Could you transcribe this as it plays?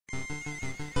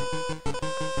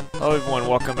Hello everyone,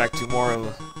 welcome back to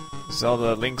more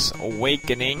Zelda Link's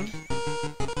Awakening.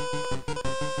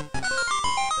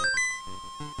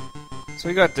 So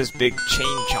we got this big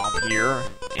chain chomp here,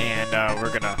 and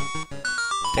we're gonna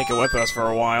take it with us for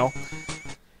a while.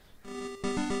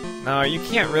 Now, you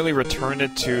can't really return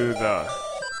it to the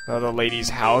other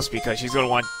lady's house because she's gonna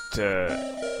want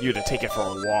you to take it for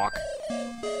a walk.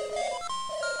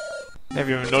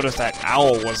 Never even noticed that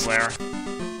owl was there.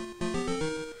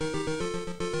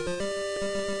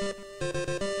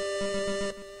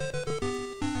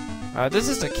 This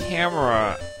is the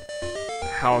camera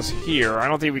house here. I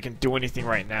don't think we can do anything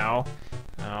right now.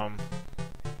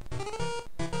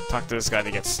 Talk to this guy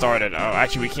to get started. Oh,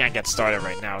 actually, we can't get started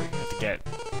right now. We have to get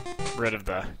rid of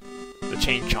the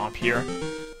chain chomp here.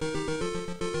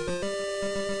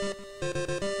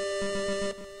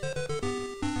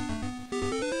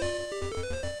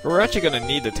 But we're actually going to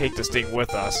need to take this thing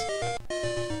with us.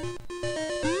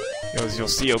 As you'll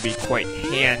see, it'll be quite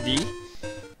handy.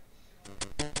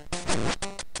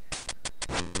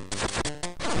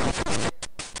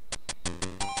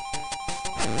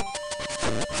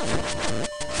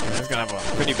 It's gonna have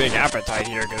a pretty big appetite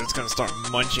here because it's gonna start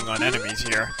munching on enemies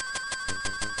here.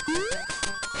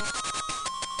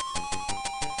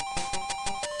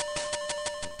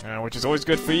 Which is always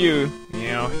good for you. You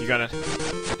know, you got an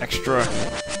extra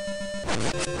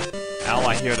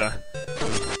ally here to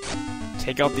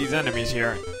take out these enemies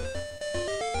here.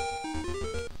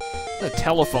 The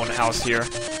telephone house here.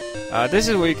 This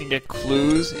is where you can get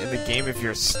clues in the game if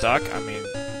you're stuck. I mean,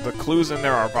 the clues in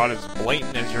there are about as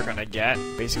blatant as you're gonna get.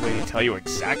 Basically, they tell you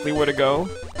exactly where to go.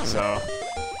 So,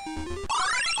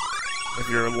 if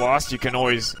you're lost, you can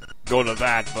always go to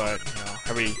that, but, you know,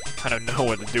 everybody kind of know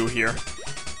what to do here.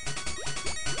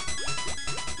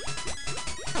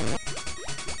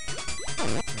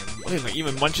 It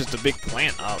even munches the big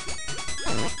plant up.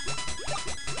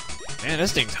 Man,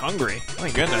 this thing's hungry. My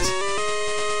goodness.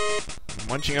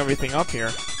 Munching everything up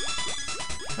here.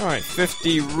 Alright,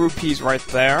 50 rupees right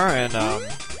there, and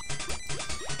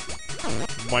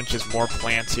munches more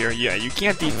plants here. Yeah, you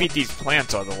can't defeat these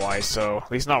plants otherwise, so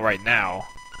at least not right now.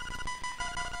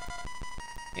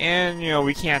 And, you know,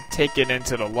 we can't take it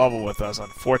into the level with us,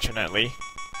 unfortunately.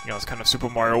 You know, it's kind of Super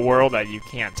Mario World that you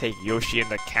can't take Yoshi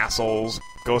into castles,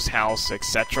 ghost house,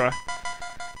 etc.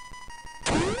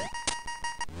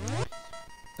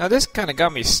 Now this kind of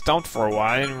got me stumped for a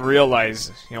while. I didn't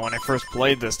realize, you know, when I first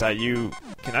played this that you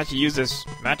can actually use this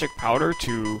magic powder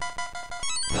to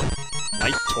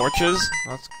light torches.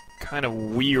 That's kind of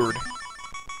weird.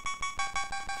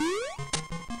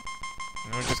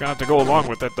 We're just gonna have to go along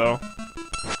with it, though.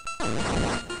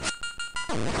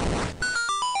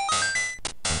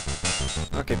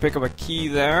 Okay, pick up a key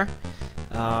there.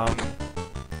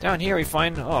 Down here we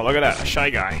find... Oh, look at that, a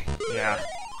Shy Guy. Yeah,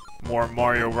 more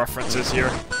Mario references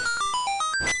here.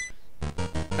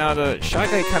 Now, the Shy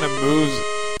Guy kind of moves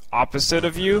opposite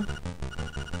of you.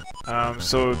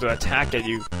 So to attack it,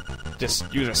 you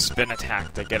just use a spin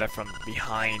attack to get it from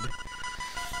behind.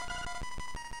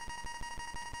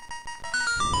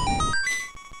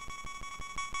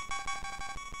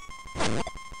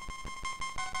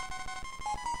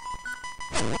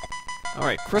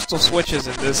 Alright, crystal switches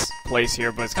in this place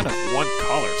here, but it's kind of one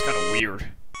color. It's kind of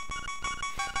weird.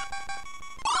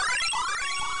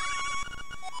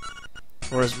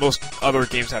 Whereas most other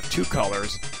games have two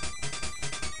colors.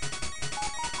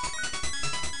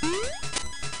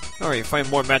 Alright, you find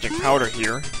more magic powder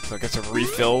here, so get some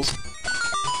refills.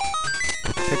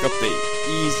 Pick up the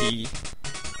easy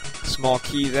small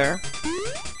key there.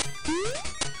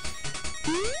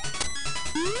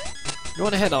 You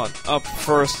want to head on up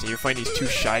first, and you find these two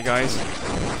Shy Guys.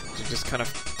 So just kind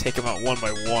of take them out one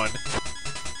by one.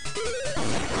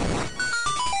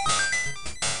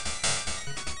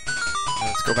 And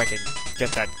let's go back and get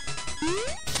that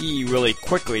key really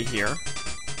quickly here.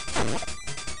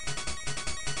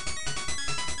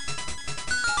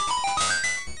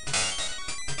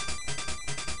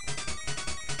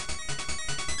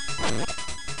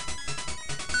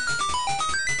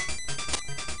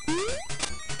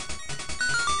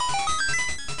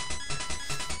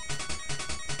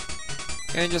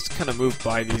 And just kind of move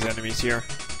by these enemies here.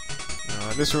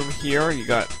 In this room here, you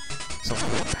got some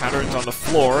patterns on the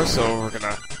floor, so we're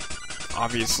gonna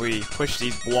obviously push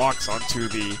these blocks onto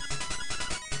the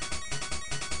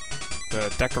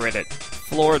decorated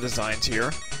floor designs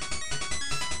here.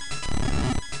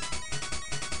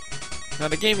 Now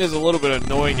the game is a little bit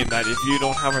annoying in that if you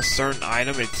don't have a certain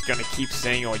item, it's gonna keep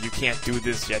saying, oh, you can't do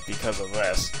this yet because of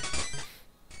this.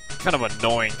 Kind of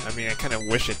annoying. I mean, I kind of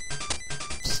wish it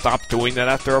stopped doing that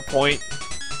after a point.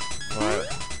 But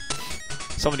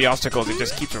some of the obstacles, it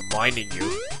just keeps reminding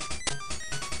you.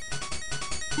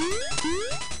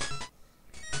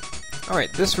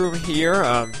 Alright, this room here,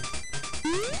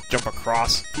 jump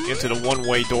across into the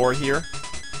one-way door here.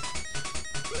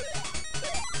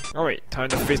 Alright, time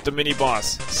to face the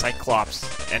mini-boss,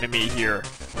 Cyclops, enemy here.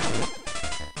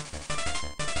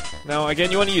 Now, again,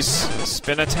 you want to use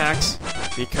spin attacks,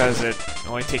 because it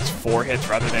only takes 4 hits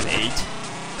rather than 8.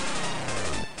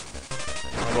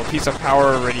 Well, Piece of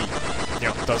Power already,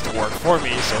 does the work for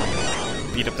me,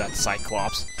 so beat up that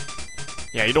Cyclops.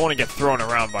 Yeah, you don't want to get thrown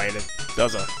around by it. It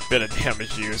does a bit of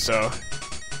damage to you, so...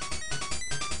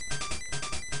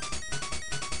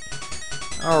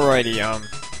 Alrighty,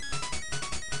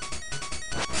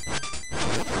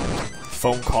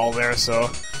 phone call there, so...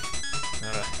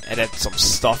 edit some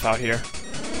stuff out here.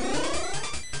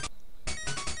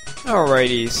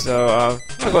 Alrighty, so,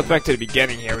 I'll go back to the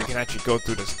beginning here. We can actually go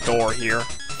through this door here.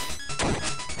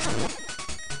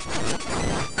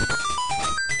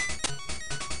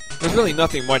 There's really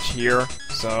nothing much here,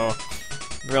 so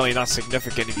really not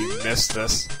significant if you missed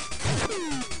this.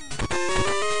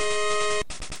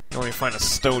 You only find a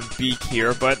stone beak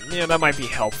here, but yeah, that might be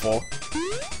helpful.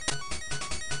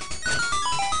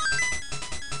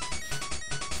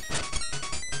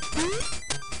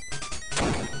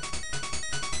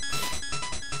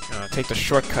 Take the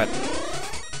shortcut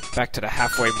back to the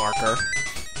halfway marker.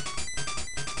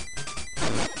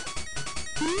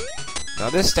 Now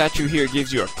this statue here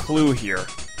gives you a clue here.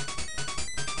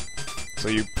 So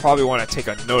you probably want to take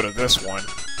a note of this one.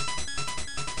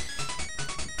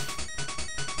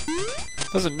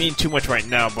 Doesn't mean too much right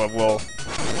now, but we'll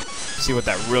see what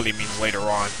that really means later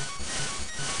on.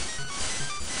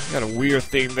 You got a weird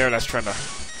thing there that's trying to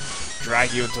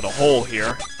drag you into the hole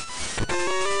here.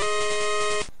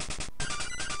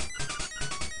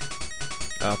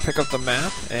 Pick up the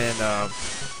map and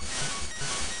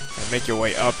make your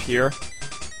way up here.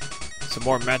 Some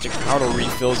more magic powder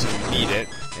refills if you need it,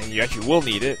 and you actually will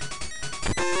need it.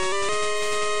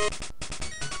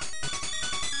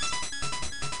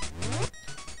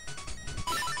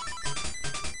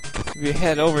 If you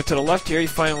head over to the left here, you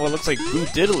find what looks like Boo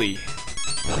Diddly.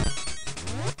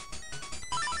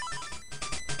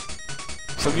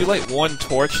 So if you light one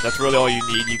torch, that's really all you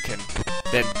need. You can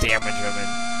then damage them,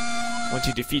 and once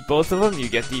you defeat both of them, you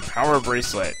get the power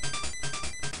bracelet.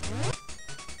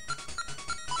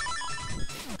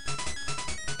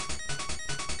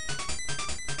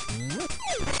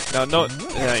 Now note,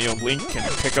 Link can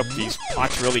pick up these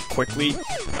pots really quickly,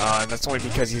 and that's only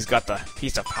because he's got the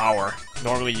piece of power.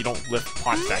 Normally you don't lift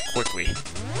pots that quickly.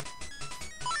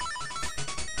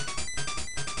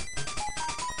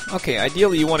 Okay,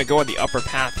 ideally you want to go on the upper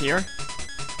path here.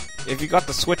 If you got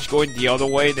the switch going the other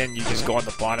way, then you just go on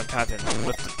the bottom path and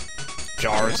lift the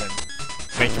jars and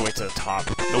make your way to the top.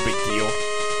 No big deal.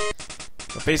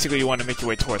 But basically you want to make your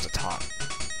way towards the top.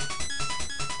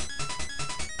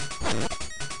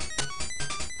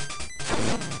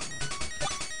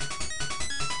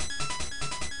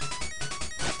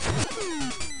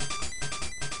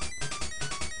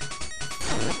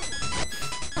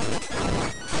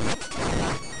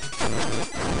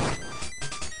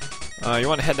 You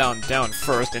want to head down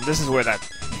first, and this is where that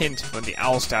hint from the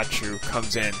owl statue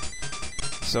comes in.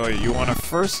 So you want to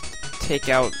first take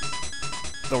out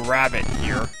the rabbit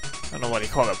here. I don't know what they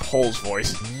call it, Pole's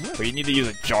voice, but you need to use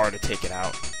a jar to take it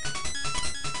out.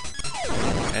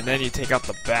 And then you take out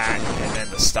the bat, and then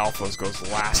the Stalfos goes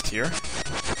last here.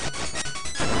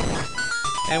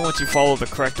 And once you follow the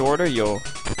correct order, you'll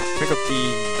pick up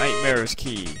the Nightmare's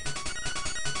key.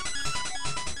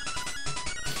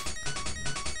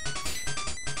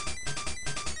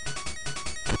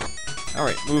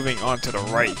 Alright, moving on to the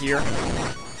right here.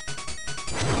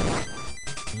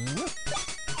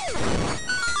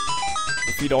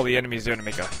 Defeat all the enemies there to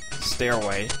make a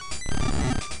stairway.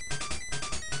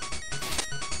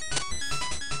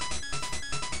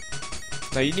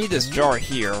 Now you need this jar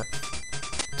here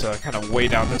to kind of weigh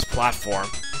down this platform.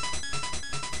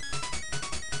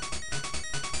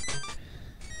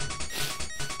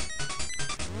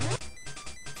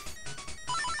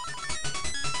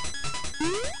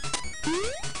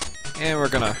 And we're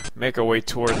gonna make our way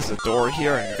towards the door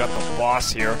here, and we've got the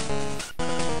boss here.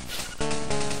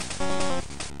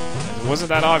 It wasn't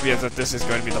that obvious that this is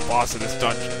going to be the boss of this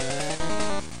dungeon.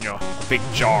 You know, a big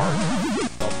jar.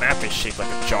 The map is shaped like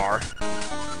a jar.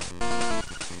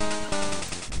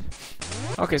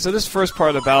 Okay, so this first part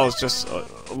of the battle is just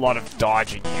a lot of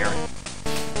dodging here.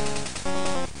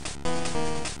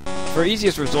 For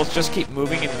easiest results, just keep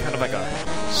moving in kind of like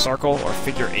a circle or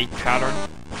figure 8 pattern,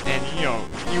 and you know,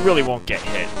 you really won't get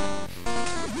hit.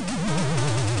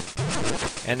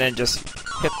 and then just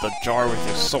hit the jar with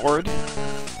your sword.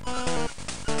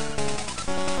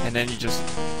 And then you just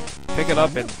pick it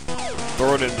up and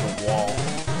throw it into the wall.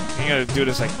 You gotta do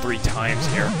this like 3 times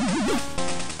here.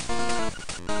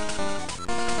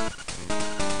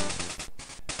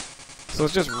 So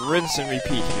it's just rinse and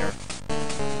repeat here.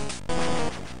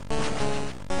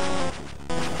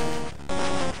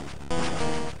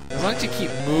 As long as you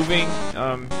keep moving,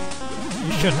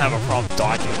 you shouldn't have a problem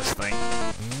dodging this thing.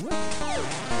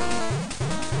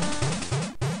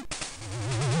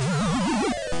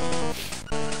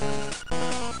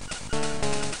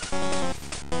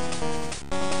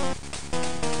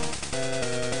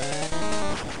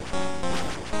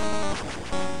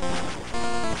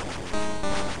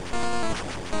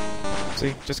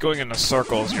 See, just going in the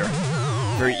circles here.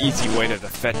 Very easy way to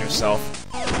defend yourself.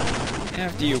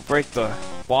 After you break the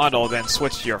bottle, then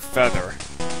switch to your feather.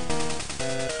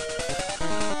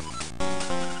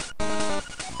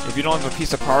 If you don't have a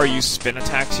piece of power, use spin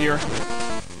attacks here.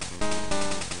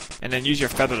 And then use your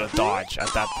feather to dodge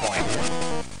at that point.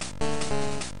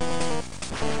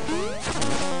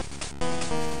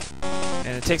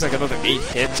 And it takes like another 8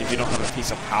 hits if you don't have a piece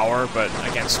of power, but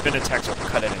again, spin attacks will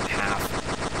cut it in half.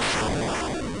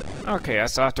 Okay, I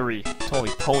still have to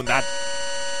totally pwn that.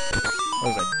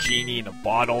 What was a genie in a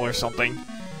bottle or something?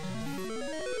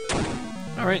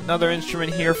 Alright, another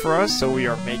instrument here for us, so we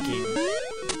are making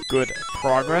good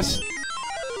progress.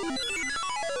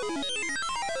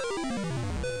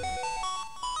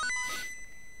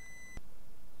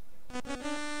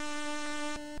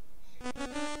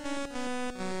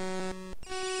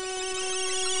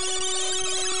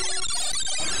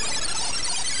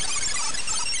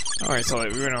 Alright, so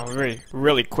we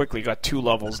really quickly got 2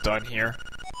 levels done here.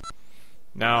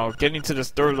 Now, getting to this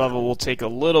 3rd level will take a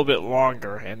little bit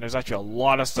longer, and there's actually a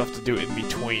lot of stuff to do in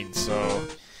between, so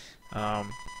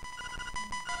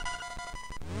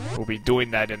we'll be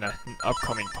doing that in an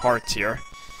upcoming part here.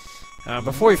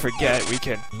 Before we forget, we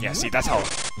can... Yeah, see, that's how...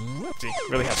 See,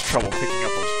 really has trouble picking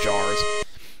up those jars.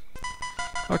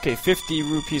 Okay, 50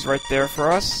 rupees right there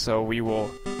for us, so we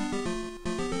will...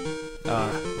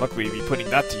 luckily be putting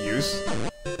that to use.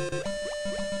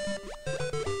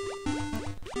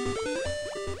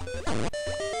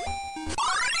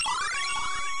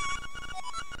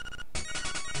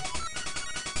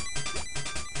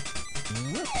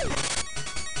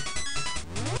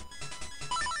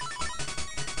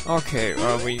 Okay,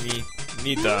 we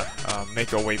need to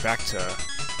make our way back to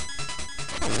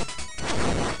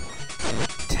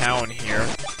town here.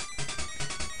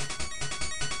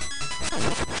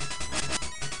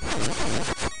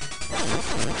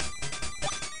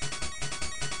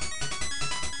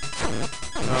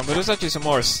 But there's actually some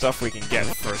more stuff we can get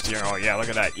first here. Oh yeah, look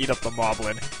at that. Eat up the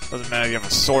moblin. Doesn't matter if you have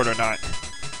a sword or not.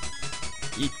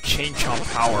 Eat chain chomp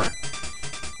power.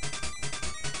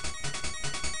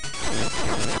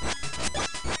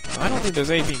 I don't think there's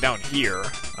anything down here.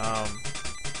 At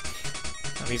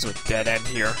least with dead end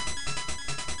here.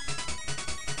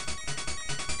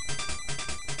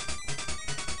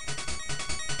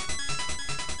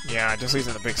 Yeah, it just leaves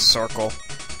in a big circle.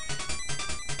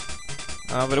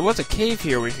 But it was a cave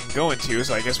here we can go into,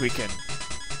 so I guess we can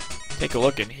take a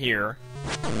look in here.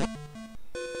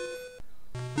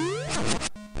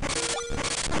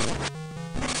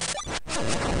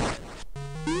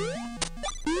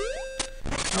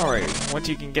 Alright, once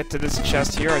you can get to this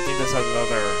chest here, I think this has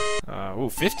another, ooh,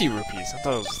 50 rupees. I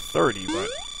thought it was 30, but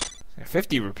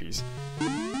 50 rupees.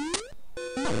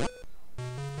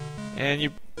 And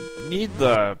you need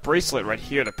the bracelet right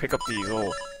here to pick up these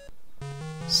little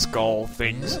skull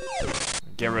things.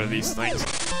 Get rid of these things.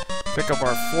 Pick up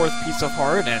our 4th piece of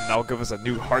heart, and that'll give us a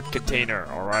new heart container.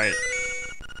 Alright.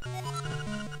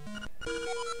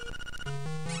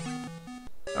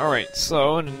 Alright,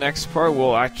 so in the next part,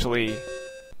 we'll actually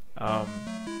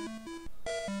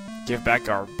give back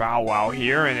our Bow Wow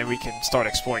here, and then we can start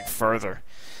exploring further.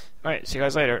 Alright, see you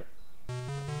guys later.